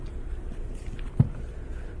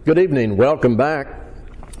Good evening. Welcome back.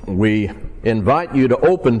 We invite you to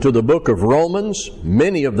open to the book of Romans.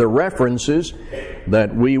 Many of the references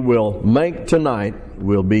that we will make tonight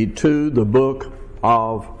will be to the book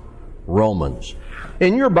of Romans.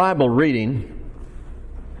 In your Bible reading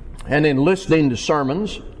and in listening to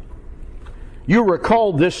sermons, you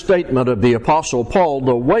recall this statement of the Apostle Paul: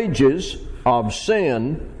 the wages of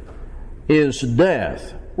sin is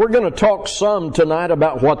death. We're going to talk some tonight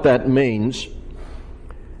about what that means.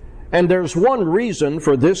 And there's one reason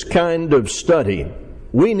for this kind of study.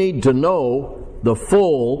 We need to know the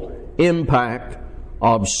full impact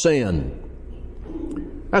of sin.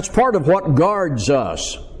 That's part of what guards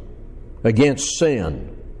us against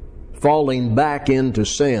sin, falling back into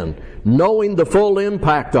sin, knowing the full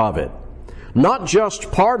impact of it. Not just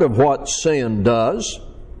part of what sin does,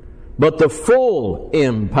 but the full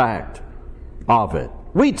impact of it.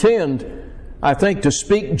 We tend, I think, to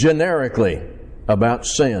speak generically about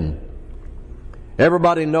sin.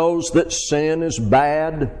 Everybody knows that sin is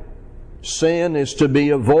bad. Sin is to be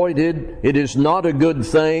avoided. It is not a good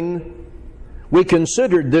thing. We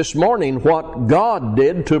considered this morning what God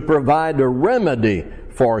did to provide a remedy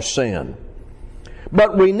for sin.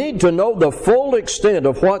 But we need to know the full extent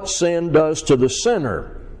of what sin does to the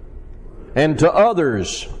sinner and to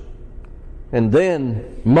others. And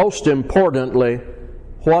then, most importantly,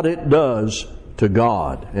 what it does to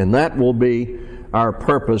God. And that will be our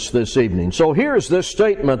purpose this evening. So here's this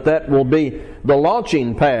statement that will be the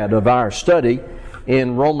launching pad of our study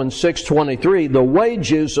in Romans 6:23. The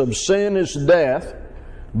wages of sin is death,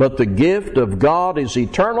 but the gift of God is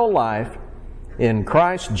eternal life in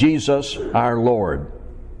Christ Jesus our Lord.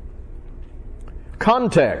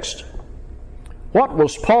 Context. What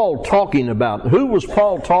was Paul talking about? Who was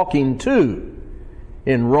Paul talking to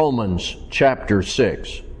in Romans chapter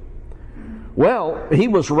 6? Well, he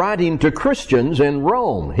was writing to Christians in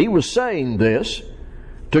Rome. He was saying this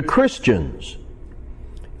to Christians.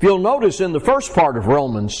 If you'll notice in the first part of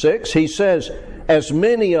Romans 6, he says, as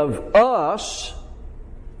many of us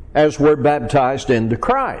as were baptized into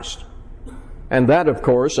Christ. And that, of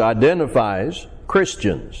course, identifies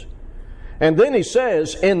Christians. And then he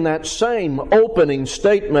says in that same opening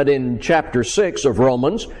statement in chapter 6 of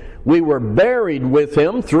Romans, we were buried with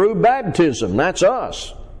him through baptism. That's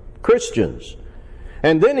us, Christians.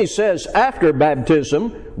 And then he says after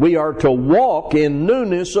baptism, we are to walk in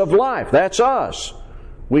newness of life. That's us.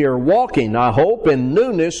 We are walking, I hope, in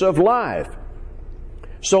newness of life.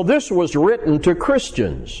 So this was written to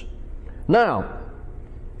Christians. Now,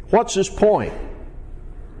 what's his point?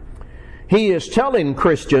 He is telling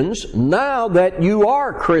Christians, now that you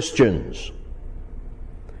are Christians,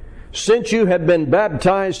 since you have been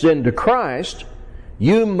baptized into Christ,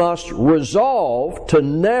 you must resolve to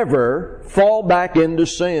never fall back into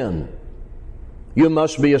sin. You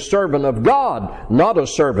must be a servant of God, not a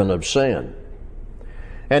servant of sin.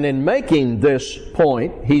 And in making this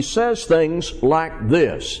point, he says things like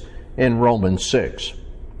this in Romans 6.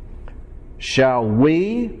 Shall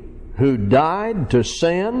we who died to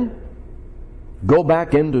sin go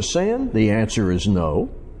back into sin? The answer is no.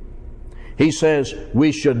 He says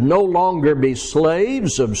we should no longer be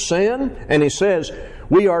slaves of sin. And he says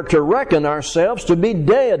we are to reckon ourselves to be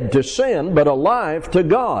dead to sin, but alive to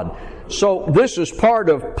God. So this is part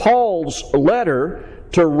of Paul's letter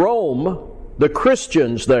to Rome, the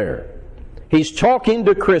Christians there. He's talking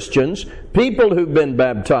to Christians, people who've been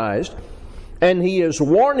baptized, and he is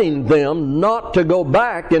warning them not to go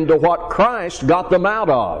back into what Christ got them out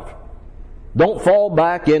of. Don't fall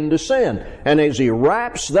back into sin. And as he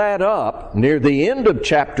wraps that up near the end of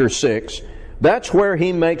chapter 6, that's where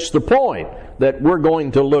he makes the point that we're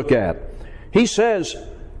going to look at. He says,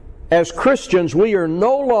 as Christians, we are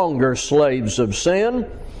no longer slaves of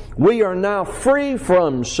sin. We are now free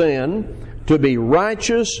from sin to be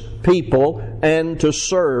righteous people and to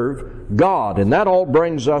serve God. And that all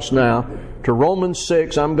brings us now to Romans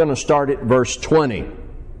 6. I'm going to start at verse 20.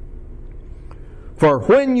 For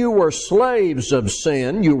when you were slaves of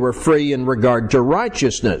sin, you were free in regard to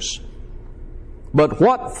righteousness. But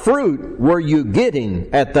what fruit were you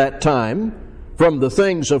getting at that time from the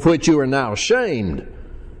things of which you are now ashamed?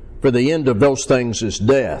 For the end of those things is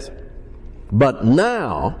death. But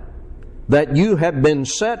now that you have been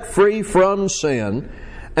set free from sin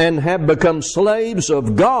and have become slaves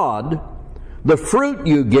of God, the fruit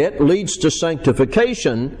you get leads to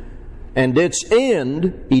sanctification, and its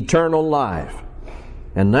end, eternal life.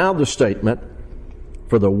 And now the statement,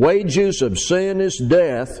 for the wages of sin is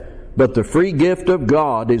death, but the free gift of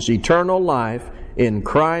God is eternal life in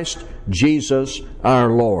Christ Jesus our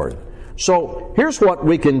Lord. So here's what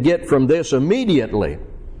we can get from this immediately.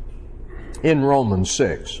 in Romans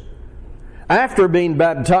 6. After being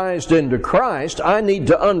baptized into Christ, I need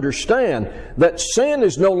to understand that sin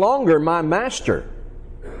is no longer my master.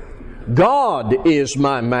 God is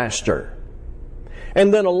my master.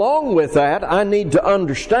 And then along with that, I need to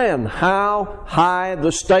understand how high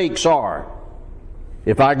the stakes are.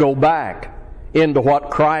 If I go back into what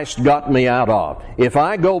Christ got me out of, if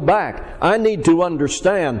I go back, I need to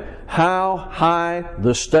understand how high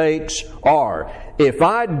the stakes are. If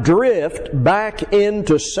I drift back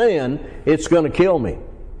into sin, it's going to kill me.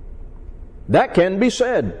 That can be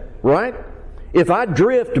said, right? If I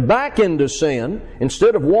drift back into sin,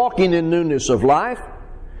 instead of walking in newness of life,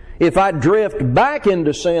 if I drift back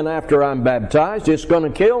into sin after I'm baptized, it's going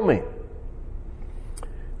to kill me.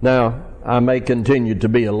 Now, I may continue to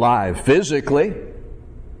be alive physically,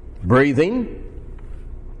 breathing,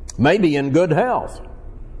 maybe in good health,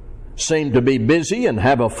 seem to be busy and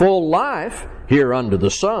have a full life here under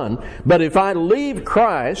the sun. But if I leave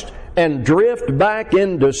Christ and drift back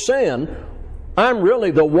into sin, I'm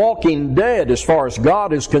really the walking dead as far as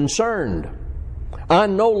God is concerned. I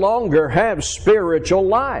no longer have spiritual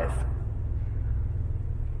life.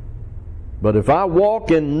 But if I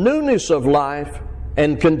walk in newness of life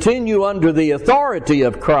and continue under the authority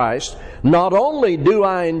of Christ, not only do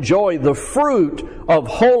I enjoy the fruit of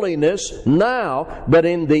holiness now, but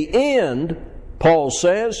in the end, Paul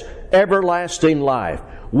says, everlasting life.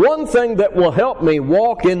 One thing that will help me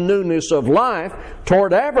walk in newness of life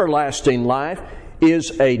toward everlasting life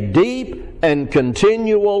is a deep and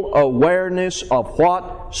continual awareness of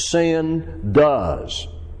what sin does.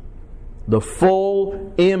 The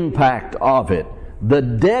full impact of it. The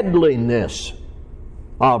deadliness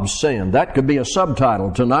of sin. That could be a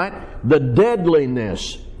subtitle tonight. The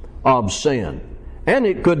deadliness of sin. And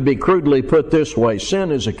it could be crudely put this way.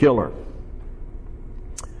 Sin is a killer.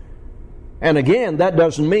 And again, that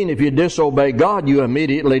doesn't mean if you disobey God, you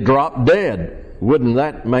immediately drop dead. Wouldn't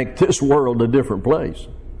that make this world a different place?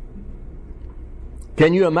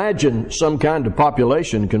 Can you imagine some kind of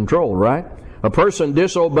population control, right? A person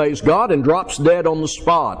disobeys God and drops dead on the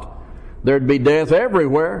spot. There'd be death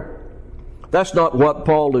everywhere. That's not what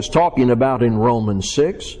Paul is talking about in Romans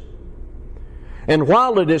 6. And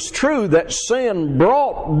while it is true that sin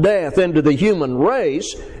brought death into the human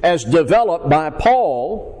race as developed by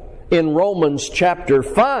Paul in Romans chapter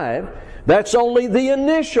 5, that's only the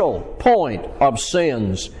initial point of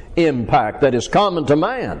sin's impact that is common to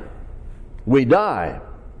man. We die.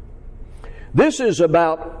 This is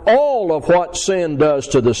about all of what sin does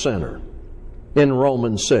to the sinner in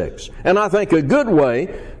Romans 6. And I think a good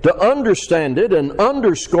way to understand it and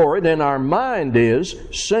underscore it in our mind is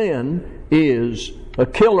sin is a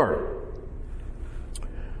killer.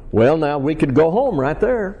 Well, now we could go home right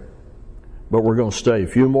there, but we're going to stay a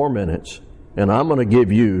few more minutes, and I'm going to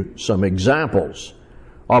give you some examples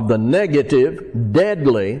of the negative,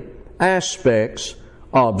 deadly aspects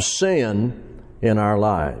of sin in our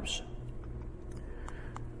lives.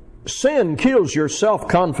 Sin kills your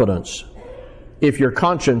self-confidence if your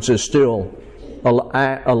conscience is still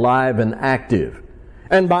alive and active.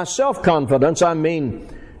 And by self-confidence, I mean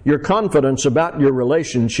your confidence about your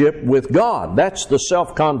relationship with God. That's the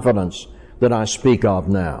self-confidence that I speak of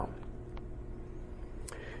now.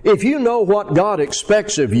 If you know what God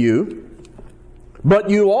expects of you, but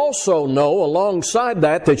you also know alongside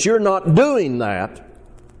that you're not doing that,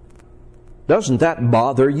 doesn't that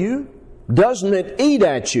bother you? Doesn't it eat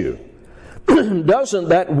at you? Doesn't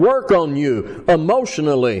that work on you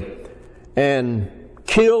emotionally and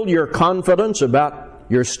kill your confidence about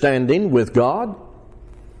your standing with God?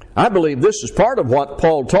 I believe this is part of what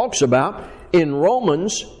Paul talks about in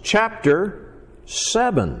Romans chapter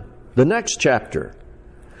 7, the next chapter.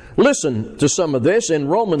 Listen to some of this in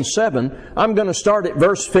Romans 7. I'm going to start at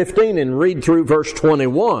verse 15 and read through verse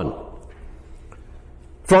 21.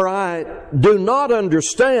 For I do not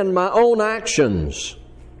understand my own actions,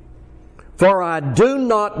 for I do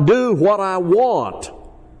not do what I want,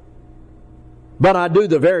 but I do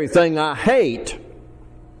the very thing I hate.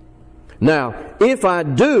 Now, if I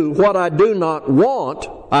do what I do not want,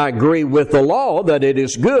 I agree with the law that it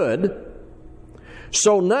is good.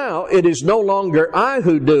 So now it is no longer I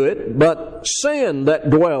who do it, but sin that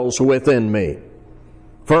dwells within me.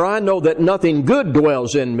 For I know that nothing good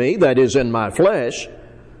dwells in me, that is in my flesh.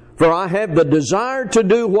 For I have the desire to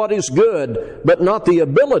do what is good, but not the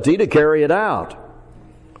ability to carry it out.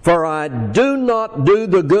 For I do not do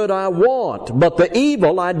the good I want, but the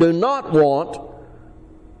evil I do not want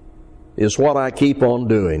is what I keep on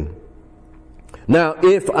doing. Now,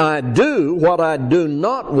 if I do what I do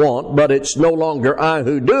not want, but it's no longer I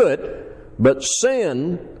who do it, but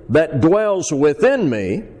sin that dwells within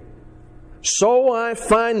me, So I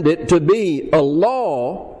find it to be a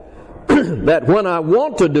law that when I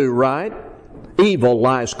want to do right, evil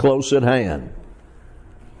lies close at hand.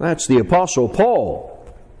 That's the Apostle Paul.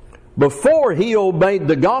 Before he obeyed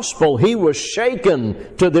the gospel, he was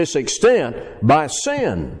shaken to this extent by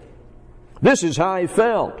sin. This is how he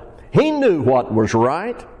felt. He knew what was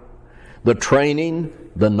right. The training,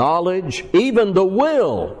 the knowledge, even the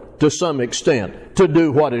will to some extent to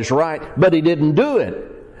do what is right, but he didn't do it.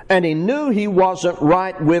 And he knew he wasn't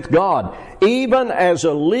right with God, even as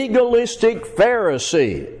a legalistic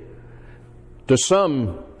Pharisee. To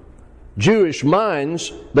some Jewish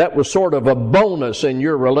minds, that was sort of a bonus in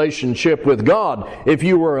your relationship with God. If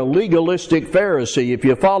you were a legalistic Pharisee, if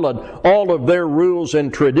you followed all of their rules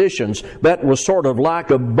and traditions, that was sort of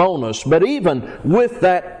like a bonus. But even with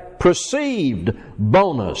that perceived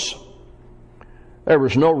bonus, there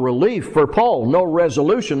was no relief for Paul, no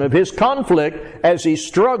resolution of his conflict as he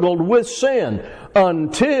struggled with sin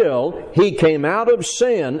until he came out of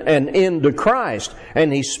sin and into Christ.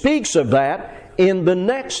 And he speaks of that in the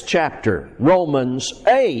next chapter, Romans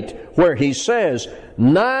 8, where he says,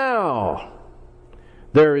 "Now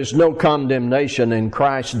there is no condemnation in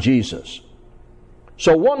Christ Jesus."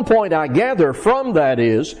 So one point I gather from that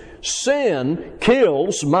is, sin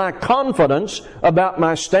kills my confidence about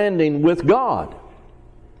my standing with God.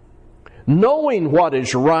 Knowing what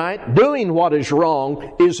is right, doing what is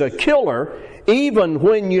wrong, is a killer, even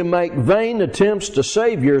when you make vain attempts to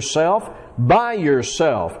save yourself by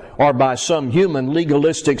yourself or by some human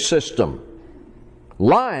legalistic system.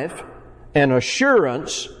 Life and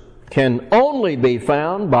assurance can only be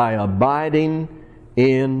found by abiding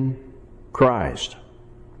in Christ.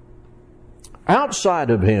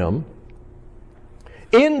 Outside of Him,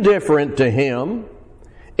 indifferent to Him,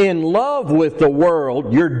 in love with the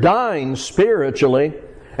world, you're dying spiritually,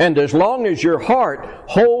 and as long as your heart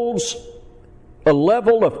holds a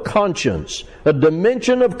level of conscience, a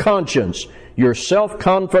dimension of conscience, your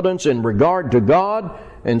self-confidence in regard to God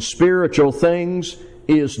and spiritual things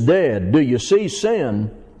is dead. Do you see? Sin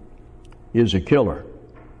is a killer.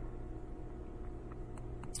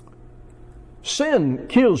 Sin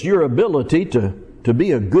kills your ability to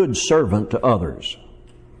be a good servant to others.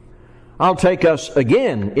 I'll take us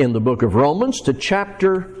again in the book of Romans to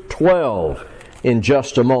chapter 12 in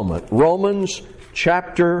just a moment. Romans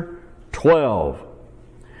chapter 12.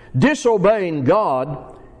 Disobeying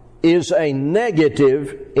God is a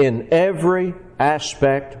negative in every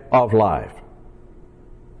aspect of life.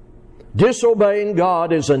 Disobeying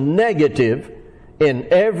God is a negative in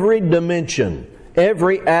every dimension,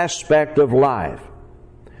 every aspect of life.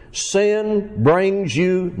 Sin brings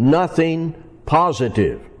you nothing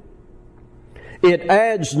positive. It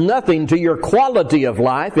adds nothing to your quality of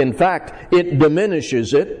life. In fact, it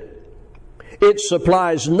diminishes it. It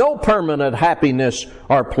supplies no permanent happiness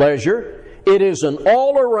or pleasure. It is an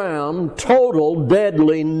all-around, total,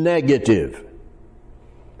 deadly negative.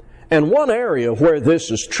 And one area where this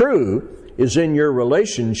is true is in your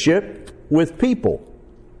relationship with people.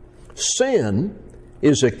 Sin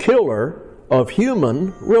is a killer of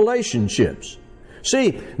human relationships.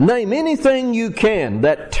 See, name anything you can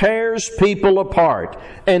that tears people apart,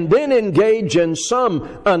 and then engage in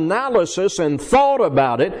some analysis and thought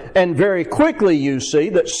about it, and very quickly you see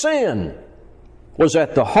that sin was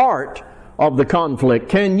at the heart of the conflict.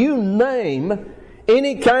 Can you name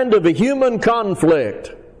any kind of a human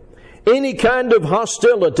conflict, any kind of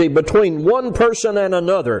hostility between one person and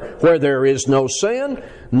another where there is no sin?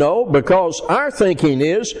 No, because our thinking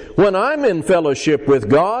is, when I'm in fellowship with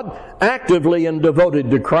God, actively and devoted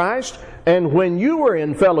to Christ, and when you are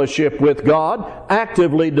in fellowship with God,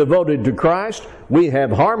 actively devoted to Christ, we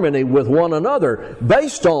have harmony with one another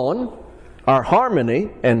based on our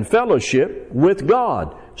harmony and fellowship with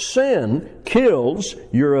God. Sin kills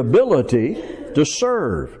your ability to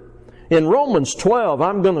serve. In Romans 12,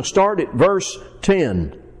 I'm going to start at verse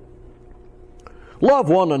 10. Love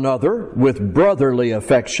one another with brotherly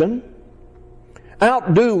affection.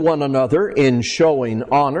 Outdo one another in showing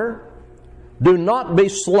honor. Do not be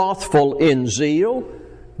slothful in zeal.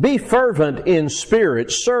 Be fervent in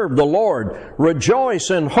spirit. Serve the Lord.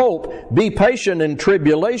 Rejoice in hope. Be patient in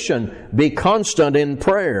tribulation. Be constant in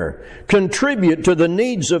prayer. Contribute to the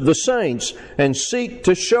needs of the saints and seek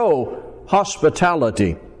to show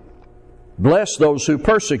hospitality. Bless those who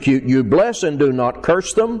persecute you. Bless and do not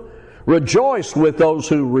curse them. Rejoice with those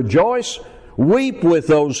who rejoice. Weep with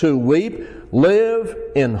those who weep. Live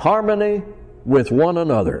in harmony with one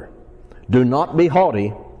another. Do not be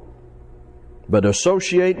haughty, but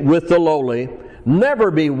associate with the lowly. Never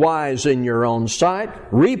be wise in your own sight.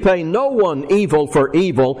 Repay no one evil for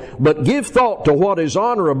evil, but give thought to what is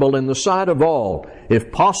honorable in the sight of all.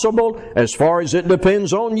 If possible, as far as it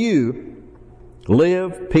depends on you,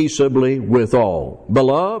 live peaceably with all.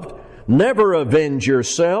 Beloved, never avenge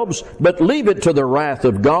yourselves, but leave it to the wrath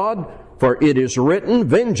of God. For it is written,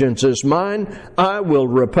 vengeance is mine, I will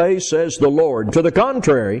repay, says the Lord. To the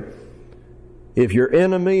contrary, if your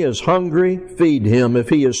enemy is hungry, feed him. If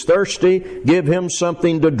he is thirsty, give him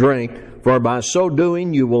something to drink, for by so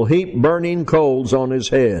doing you will heap burning coals on his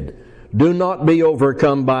head. Do not be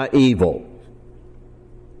overcome by evil,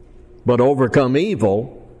 but overcome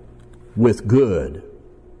evil with good.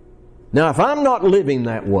 Now, if I'm not living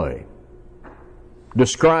that way,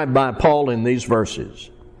 described by Paul in these verses,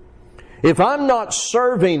 if I'm not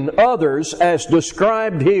serving others as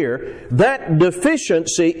described here, that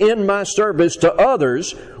deficiency in my service to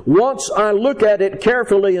others, once I look at it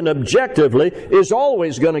carefully and objectively, is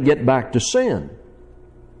always going to get back to sin.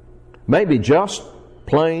 Maybe just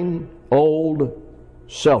plain old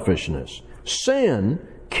selfishness. Sin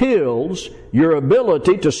kills your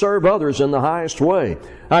ability to serve others in the highest way.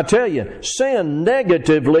 I tell you, sin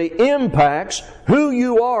negatively impacts who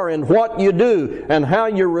you are and what you do and how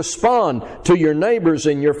you respond to your neighbors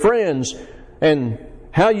and your friends and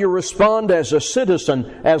how you respond as a citizen,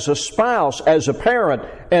 as a spouse, as a parent,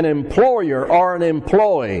 an employer, or an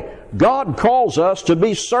employee. God calls us to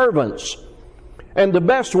be servants. And the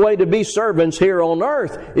best way to be servants here on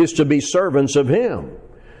earth is to be servants of Him.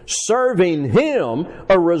 Serving Him,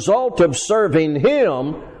 a result of serving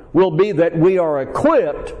Him, will be that we are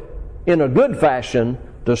equipped in a good fashion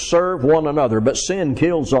to serve one another. But sin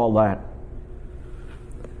kills all that.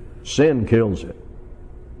 Sin kills it.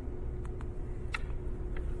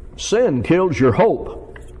 Sin kills your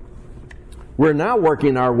hope. We're now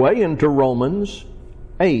working our way into Romans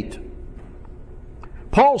 8.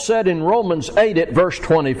 Paul said in Romans 8 at verse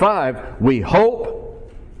 25, we hope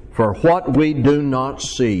for what we do not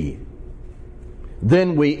see.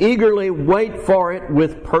 Then we eagerly wait for it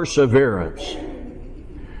with perseverance.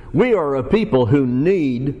 We are a people who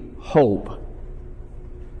need hope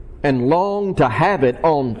and long to have it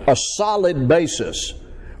on a solid basis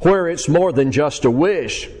where it's more than just a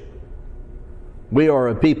wish. We are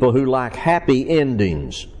a people who like happy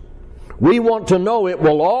endings. We want to know it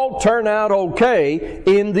will all turn out okay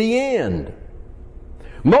in the end.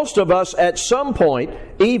 Most of us at some point,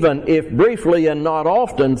 even if briefly and not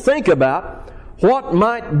often, think about what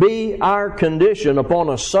might be our condition upon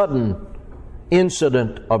a sudden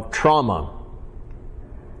incident of trauma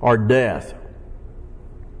or death,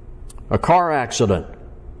 a car accident,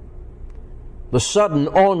 the sudden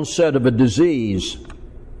onset of a disease,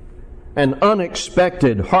 an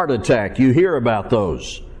unexpected heart attack. You hear about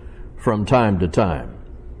those from time to time.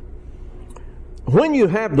 When you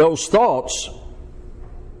have those thoughts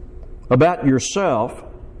about yourself,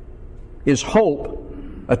 is hope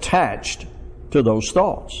attached to those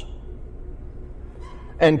thoughts?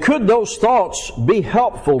 And could those thoughts be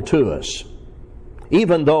helpful to us,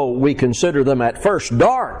 even though we consider them at first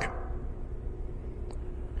dark?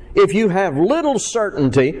 If you have little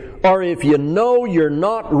certainty, or if you know you're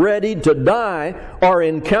not ready to die or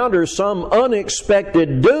encounter some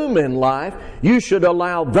unexpected doom in life, you should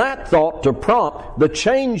allow that thought to prompt the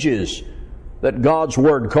changes that God's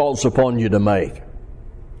Word calls upon you to make.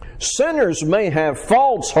 Sinners may have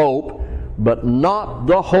false hope, but not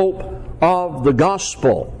the hope of the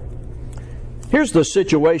gospel. Here's the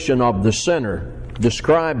situation of the sinner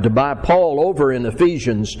described by Paul over in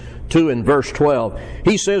Ephesians 2 and verse 12.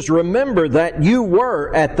 He says, remember that you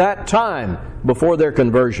were at that time, before their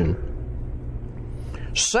conversion,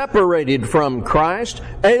 separated from Christ,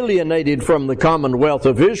 alienated from the commonwealth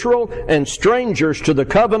of Israel, and strangers to the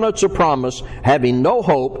covenants of promise, having no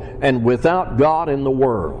hope and without God in the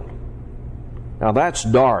world. Now that's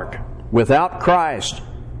dark. Without Christ,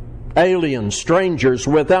 aliens, strangers,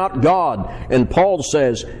 without God. And Paul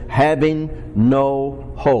says, having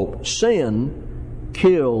no hope. Sin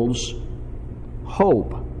kills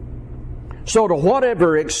hope. So to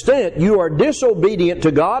whatever extent you are disobedient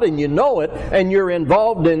to God and you know it, and you're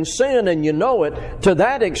involved in sin and you know it, to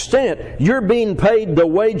that extent you're being paid the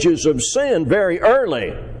wages of sin very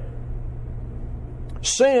early.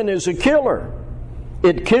 Sin is a killer.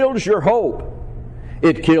 It kills your hope.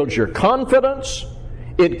 It kills your confidence.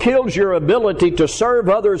 It kills your ability to serve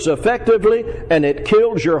others effectively, and it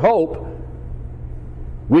kills your hope.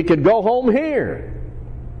 We could go home here,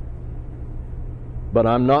 but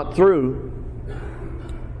I'm not through.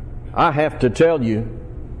 I have to tell you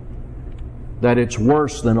that it's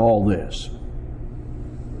worse than all this.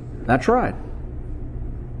 That's right.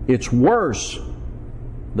 It's worse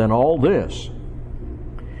than all this.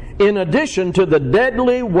 In addition to the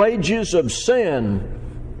deadly wages of sin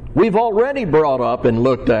we've already brought up and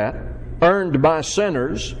looked at, earned by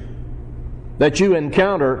sinners, that you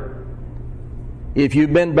encounter if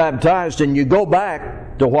you've been baptized and you go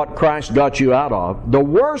back to what Christ got you out of. The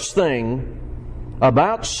worst thing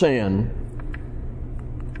about sin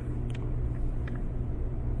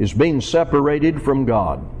is being separated from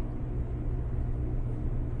God.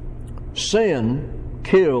 Sin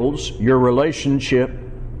kills your relationship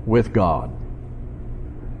with God.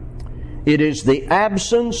 It is the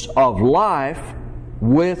absence of life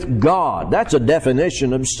with God. That's a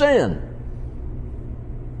definition of sin.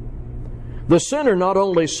 The sinner not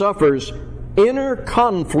only suffers inner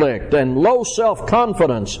conflict and low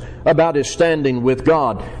self-confidence about his standing with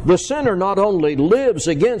God, the sinner not only lives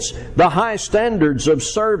against the high standards of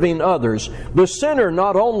serving others, the sinner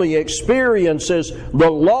not only experiences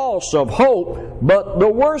the loss of hope, but the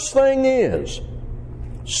worst thing is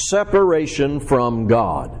separation from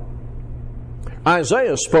God.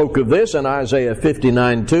 Isaiah spoke of this in Isaiah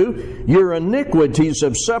 59:2. Your iniquities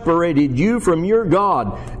have separated you from your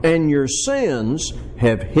God, and your sins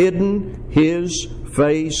have hidden His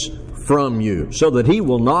face from you, so that He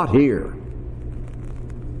will not hear.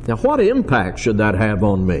 Now, what impact should that have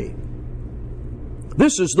on me?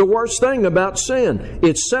 This is the worst thing about sin.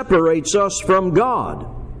 It separates us from God.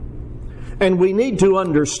 And we need to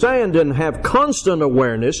understand and have constant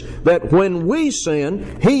awareness that when we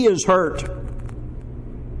sin, He is hurt.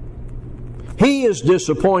 He is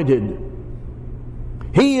disappointed.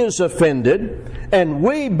 He is offended. And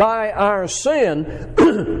we, by our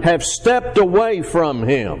sin, have stepped away from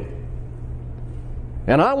Him.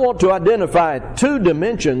 And I want to identify two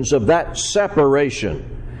dimensions of that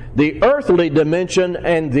separation: the earthly dimension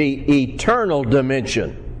and the eternal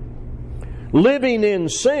dimension. Living in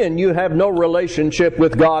sin, you have no relationship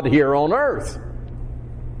with God here on earth.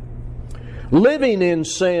 Living in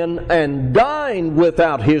sin and dying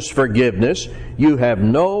without His forgiveness, you have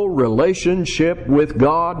no relationship with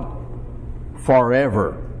God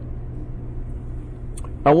forever.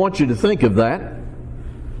 I want you to think of that.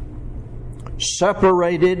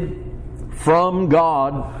 Separated from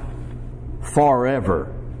God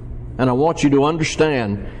forever. And I want you to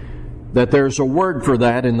understand that there's a word for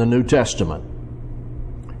that in the New Testament.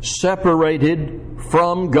 Separated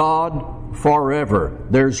from God forever.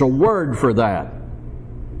 There's a word for that.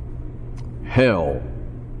 Hell.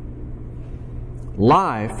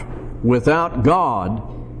 Life without God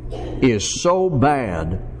is so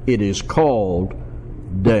bad it is called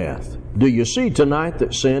death. Do you see tonight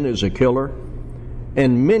that sin is a killer?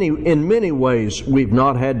 And in many ways we've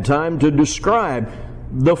not had time to describe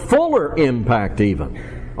the fuller impact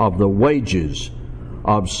even of the wages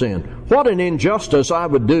of sin. What an injustice I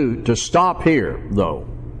would do to stop here, though,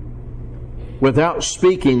 without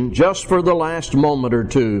speaking just for the last moment or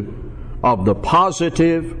two of the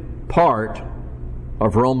positive part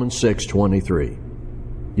of Romans 6:23.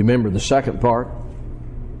 You remember the second part?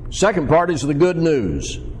 Second part is the good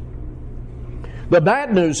news. The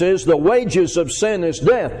bad news is the wages of sin is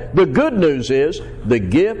death. The good news is the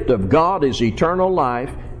gift of God is eternal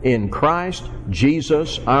life in Christ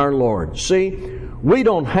Jesus our Lord. See, we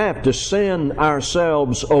don't have to send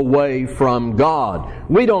ourselves away from God.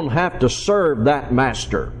 We don't have to serve that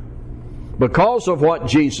master. Because of what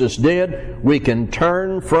Jesus did, we can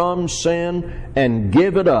turn from sin and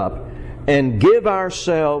give it up and give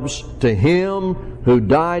ourselves to Him who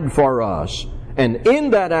died for us. And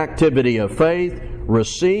in that activity of faith,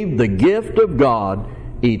 receive the gift of God,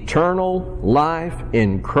 eternal life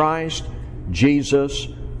in Christ Jesus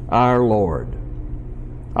our Lord.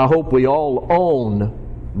 I hope we all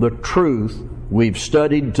own the truth we've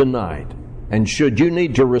studied tonight. And should you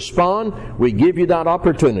need to respond, we give you that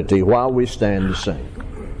opportunity while we stand to sing.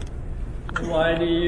 Why do you